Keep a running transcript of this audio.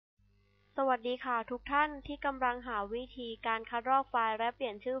สวัสดีค่ะทุกท่านที่กำลังหาวิธีการคัดลอกไฟล์และเปลี่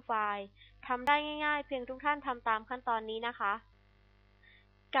ยนชื่อไฟล์ทำได้ง่ายๆเพียงทุกท่านทำตามขั้นตอนนี้นะคะ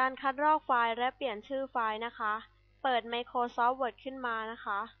การคัดลอกไฟล์และเปลี่ยนชื่อไฟล์นะคะเปิด Microsoft Word ขึ้นมานะค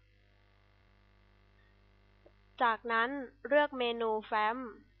ะจากนั้นเลือกเมนูแฟ้ม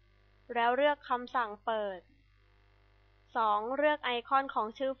แล้วเลือกคำสั่งเปิด 2. เลือกไอคอนของ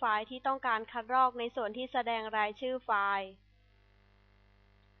ชื่อไฟล์ที่ต้องการคัดลอกในส่วนที่แสดงรายชื่อไฟล์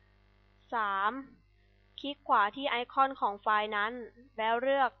 3. คลิกขวาที่ไอคอนของไฟล์นั้นแล้วเ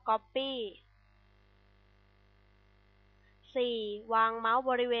ลือก Copy 4. วางเมาส์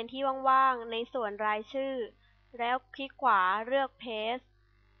บริเวณที่ว่างๆในส่วนรายชื่อแล้วคลิกขวาเลือก Paste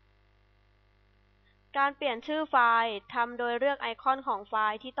การเปลี่ยนชื่อไฟล์ทำโดยเลือกไอคอนของไฟ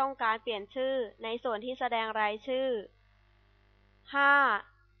ล์ที่ต้องการเปลี่ยนชื่อในส่วนที่แสดงรายชื่อ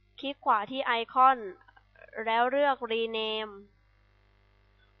 5. คลิกขวาที่ไอคอนแล้วเลือก Rename 6.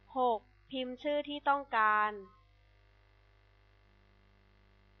 พิมพ์ชื่อที่ต้องการ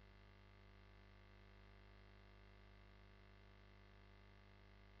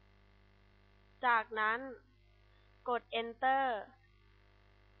จากนั้นกด Enter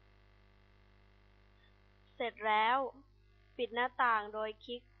เสร็จแล้วปิดหน้าต่างโดยค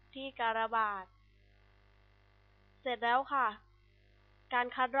ลิกที่กากบาทเสร็จแล้วค่ะการ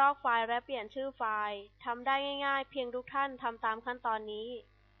คัดลอกไฟล์และเปลี่ยนชื่อไฟล์ทำได้ง่ายๆเพียงทุกท่านทำตามขั้นตอนนี้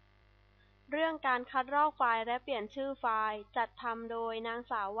เรื่องการคัดลอกไฟล์และเปลี่ยนชื่อไฟล์จัดทำโดยนาง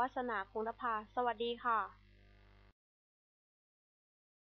สาววาสนา คงนภา สวัสดีค่ะ